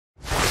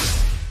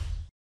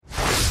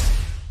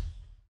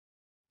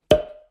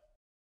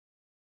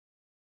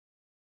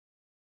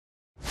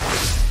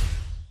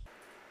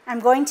I'm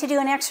going to do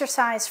an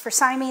exercise for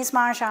Siamese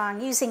Mah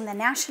Jongg using the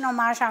National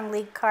Mah Jongg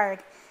League card.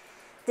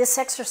 This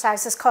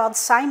exercise is called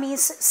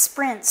Siamese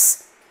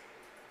Sprints.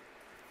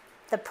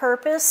 The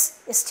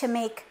purpose is to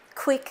make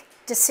quick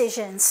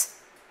decisions.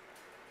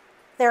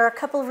 There are a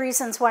couple of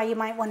reasons why you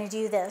might want to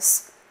do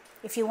this.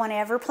 If you want to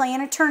ever play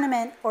in a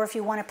tournament or if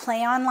you want to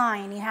play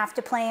online, you have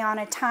to play on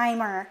a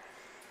timer.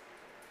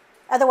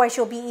 Otherwise,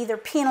 you'll be either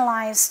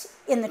penalized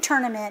in the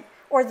tournament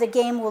or the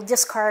game will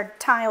discard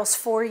tiles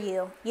for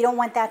you. You don't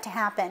want that to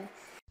happen.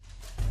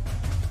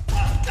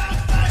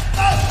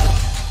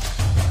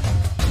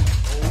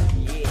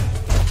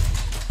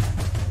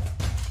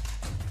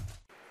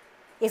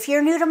 If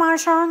you're new to Mah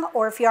Jongg,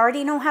 or if you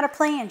already know how to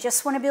play and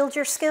just want to build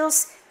your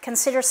skills,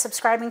 consider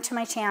subscribing to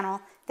my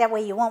channel. That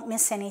way you won't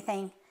miss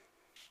anything.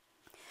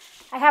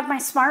 I have my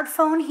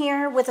smartphone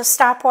here with a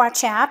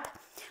stopwatch app.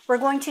 We're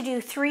going to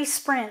do 3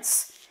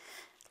 sprints.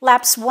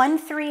 Laps 1,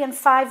 3, and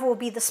 5 will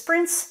be the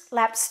sprints.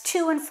 Laps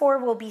 2 and 4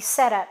 will be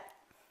setup.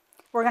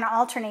 We're going to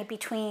alternate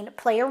between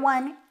player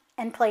 1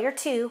 and player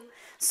 2.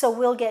 So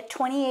we'll get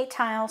 28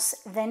 tiles,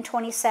 then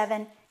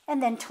 27,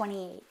 and then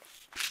 28.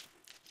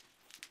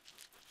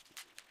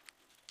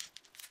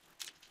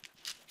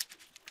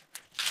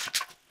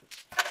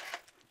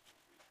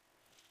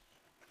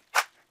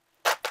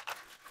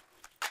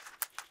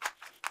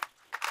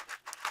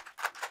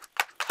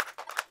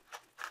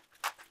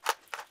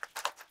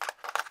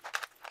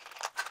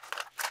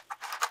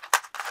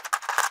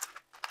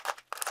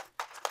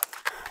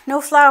 No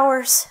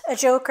flowers, a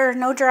joker,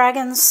 no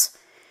dragons.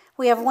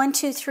 We have 1,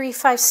 2, 3,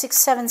 5, 6,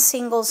 7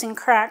 singles in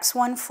cracks.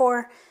 1,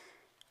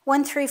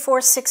 3,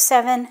 4, 6,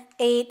 7,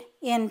 8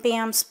 in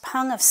bams,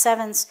 hung of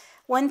 7s.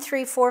 1,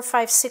 3, 4,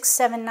 5, 6,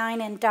 7,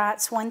 9 in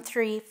dots. 1,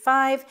 3,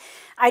 5.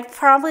 I'd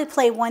probably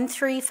play 1,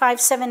 3,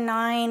 5, 7,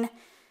 9.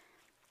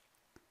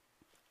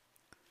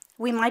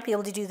 We might be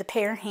able to do the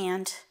pair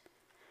hand.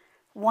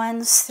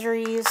 1s,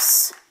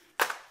 3s,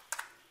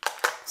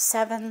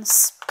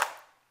 7s.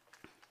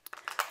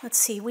 Let's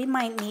see, we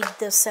might need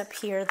this up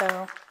here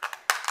though.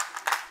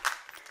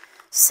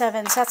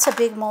 7s, that's a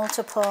big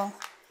multiple.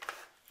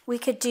 We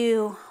could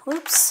do,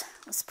 oops,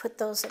 let's put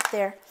those up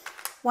there.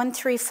 1,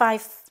 3,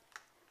 5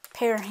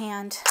 pair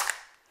hand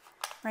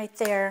right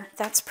there.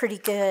 That's pretty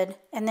good.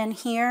 And then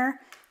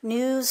here,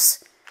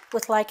 news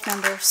with like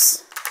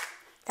numbers.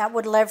 That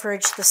would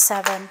leverage the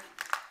 7.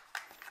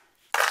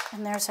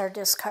 And there's our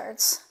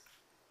discards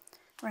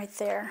right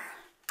there.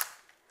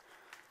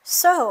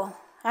 So,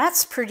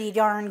 that's pretty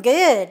darn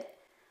good.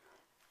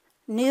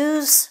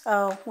 News,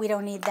 oh, we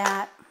don't need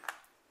that.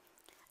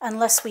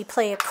 Unless we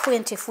play a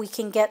quint, if we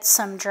can get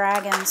some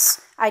dragons,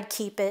 I'd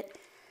keep it.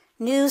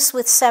 News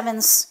with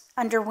 7s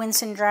under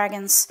winds and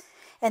dragons.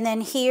 And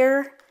then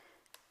here,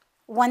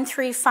 1,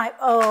 3, 5,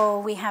 oh,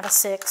 we have a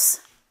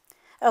 6.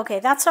 Okay,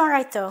 that's all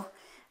right though.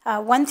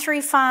 1, 3,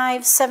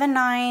 5, 7,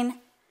 9,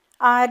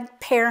 odd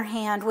pair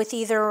hand with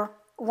either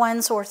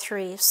 1s or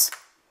 3s.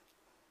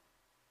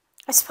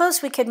 I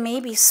suppose we could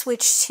maybe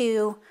switch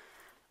to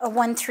a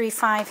 1, 3,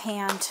 5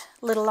 hand,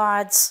 little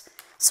odds.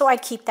 So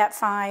I'd keep that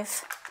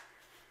 5.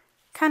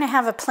 Kind of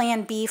have a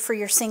plan B for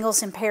your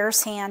singles and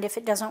pairs hand if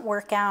it doesn't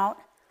work out.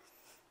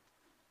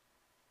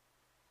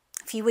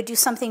 If you would do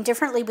something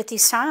differently with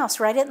these tiles,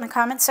 write it in the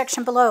comment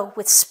section below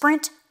with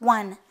Sprint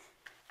 1.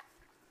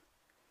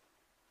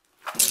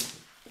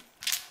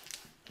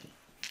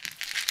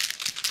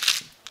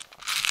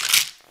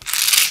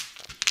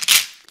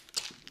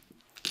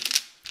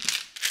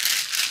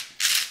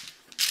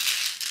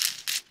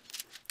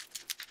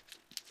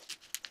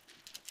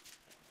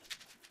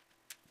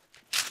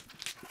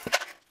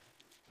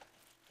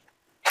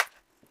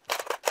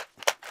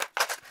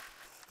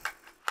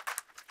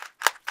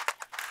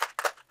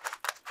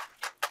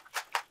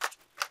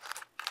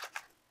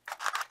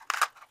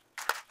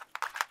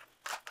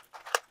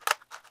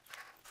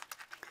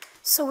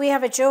 So we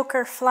have a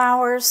joker,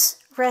 flowers,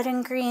 red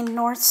and green,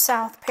 north,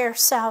 south, pair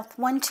south,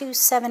 1, 2,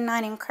 7,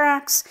 9 in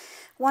cracks,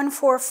 1,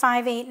 4,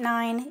 5, 8,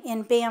 9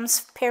 in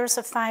bams, pairs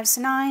of 5s,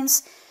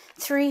 9s,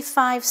 3,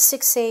 5,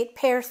 6, 8,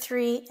 pair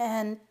 3,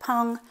 and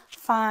pung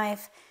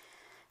 5.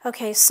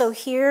 Okay, so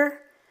here,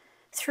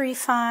 3,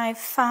 5,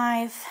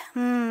 5,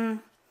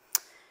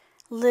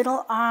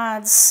 little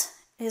odds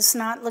is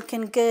not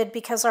looking good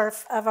because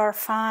of our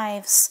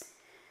 5s.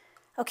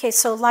 Okay,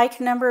 so like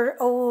number,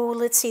 oh,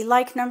 let's see,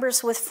 like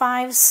numbers with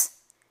 5s,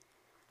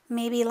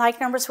 maybe like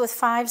numbers with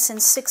 5s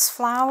and 6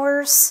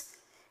 flowers,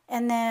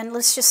 and then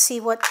let's just see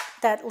what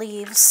that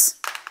leaves.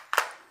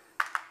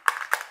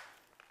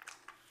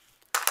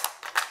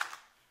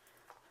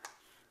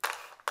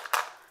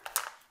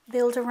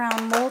 Build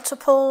around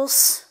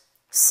multiples,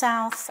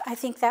 south, I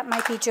think that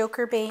might be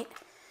joker bait,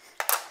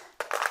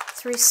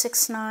 3,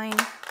 6, 9.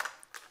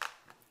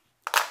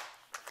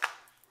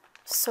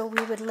 So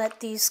we would let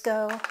these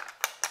go.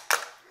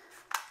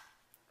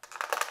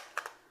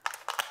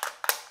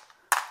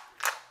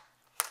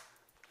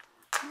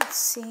 Let's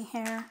see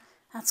here.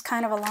 That's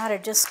kind of a lot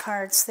of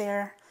discards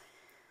there.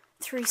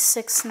 3,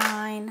 6,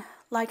 9.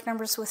 Like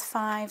numbers with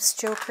 5s.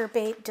 Joker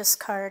bait,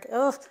 discard.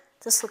 Oh,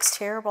 this looks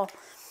terrible.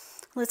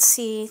 Let's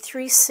see,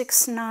 3,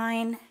 6,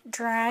 9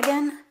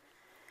 dragon.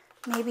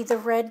 Maybe the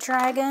red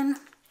dragon.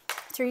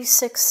 3,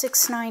 6,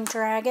 6, 9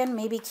 dragon.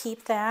 Maybe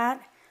keep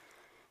that.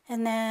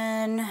 And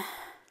then,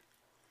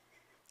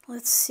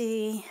 let's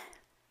see,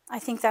 I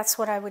think that's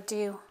what I would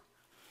do.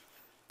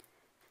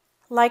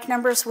 Like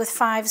numbers with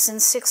 5s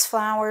and 6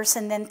 flowers,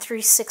 and then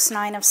 3, 6,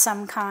 9 of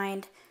some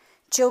kind.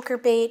 Joker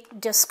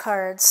bait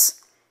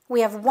discards.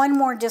 We have one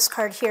more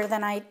discard here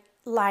than I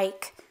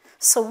like,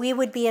 so we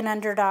would be an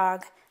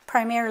underdog,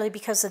 primarily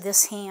because of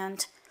this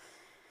hand.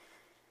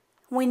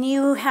 When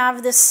you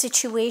have this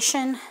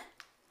situation,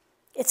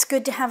 it's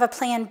good to have a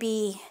plan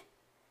B.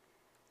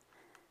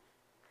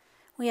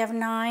 We have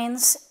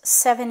 9s,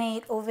 7,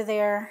 8 over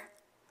there.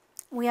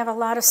 We have a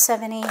lot of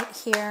 7, 8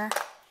 here.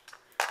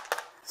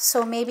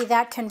 So maybe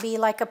that can be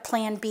like a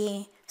plan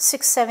B.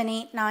 6, 7,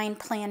 8, 9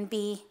 plan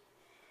B.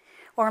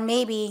 Or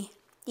maybe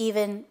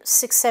even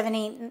 6, 7,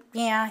 8.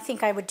 Yeah, I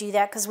think I would do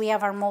that because we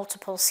have our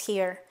multiples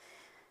here.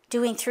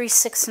 Doing 3,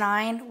 6,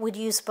 9 would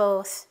use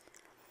both.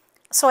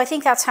 So I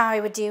think that's how I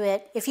would do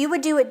it. If you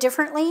would do it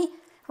differently,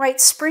 write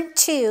sprint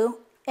 2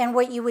 and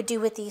what you would do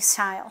with these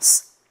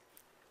tiles.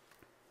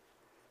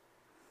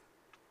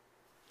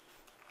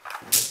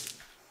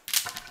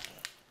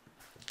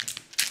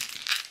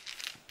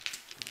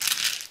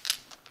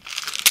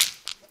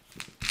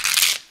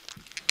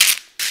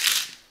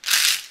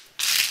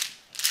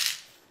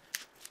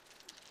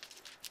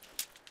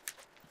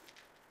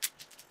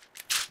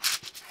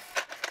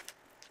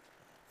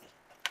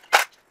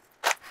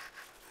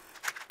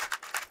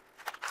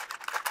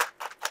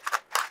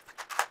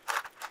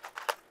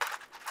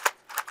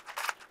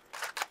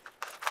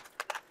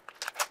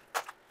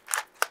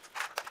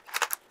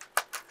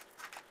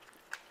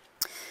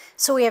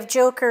 So we have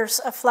jokers,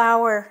 a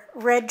flower,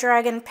 red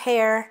dragon,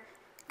 pair,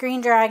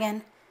 green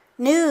dragon,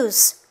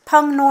 news,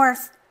 pung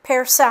north,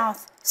 pair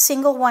south,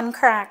 single 1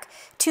 crack,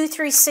 2,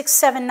 3, 6,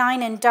 7,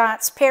 9 in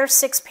dots, pair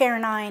 6, pair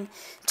 9,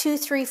 2,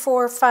 3,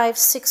 4, 5,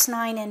 6,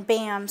 9 in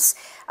bams.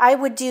 I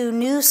would do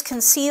news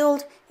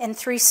concealed and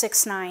 3,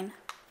 6, 9.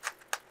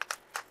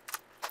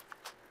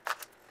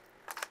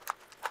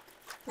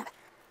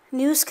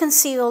 News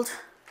concealed.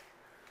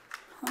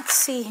 Let's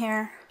see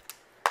here.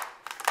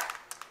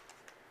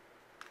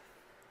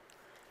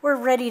 We're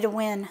ready to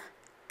win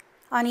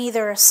on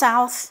either a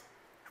south,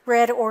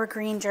 red, or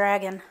green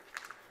dragon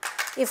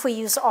if we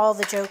use all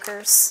the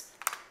jokers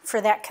for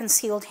that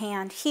concealed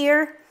hand.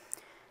 Here,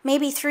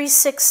 maybe 3,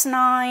 6,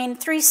 9,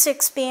 3,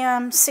 6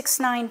 bam, 6,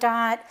 9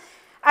 dot.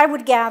 I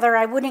would gather,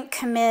 I wouldn't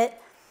commit,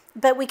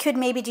 but we could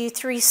maybe do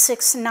 3,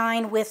 6,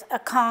 9 with a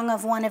Kong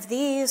of one of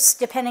these,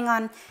 depending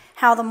on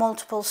how the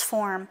multiples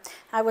form.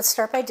 I would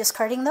start by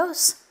discarding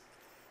those.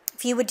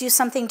 If you would do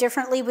something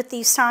differently with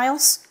these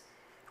tiles,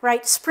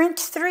 write sprint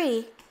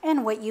 3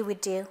 and what you would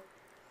do.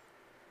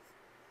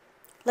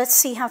 Let's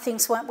see how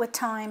things went with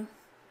time.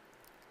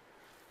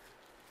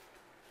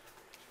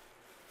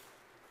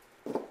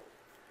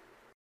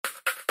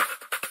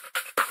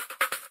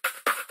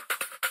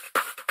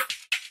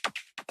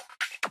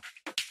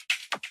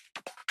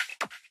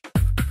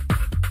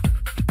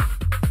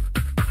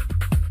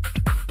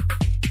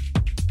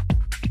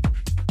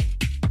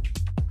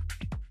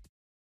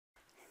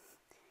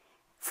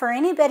 For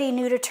anybody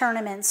new to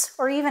tournaments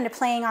or even to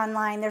playing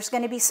online, there's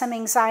going to be some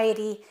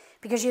anxiety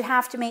because you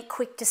have to make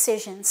quick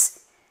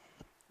decisions.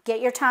 Get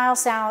your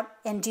tiles out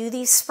and do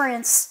these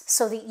sprints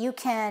so that you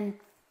can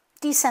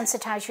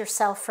desensitize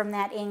yourself from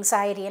that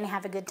anxiety and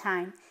have a good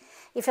time.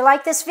 If you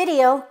like this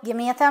video, give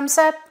me a thumbs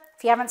up.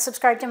 If you haven't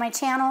subscribed to my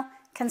channel,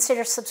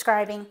 consider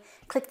subscribing.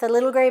 Click the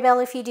little gray bell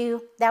if you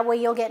do. That way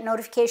you'll get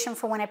notification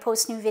for when I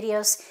post new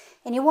videos,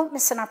 and you won't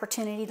miss an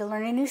opportunity to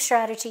learn a new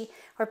strategy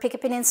or pick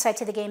up an insight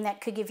to the game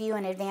that could give you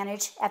an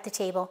advantage at the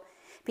table.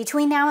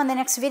 Between now and the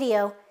next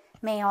video,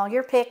 may all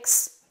your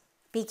picks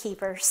be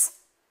keepers.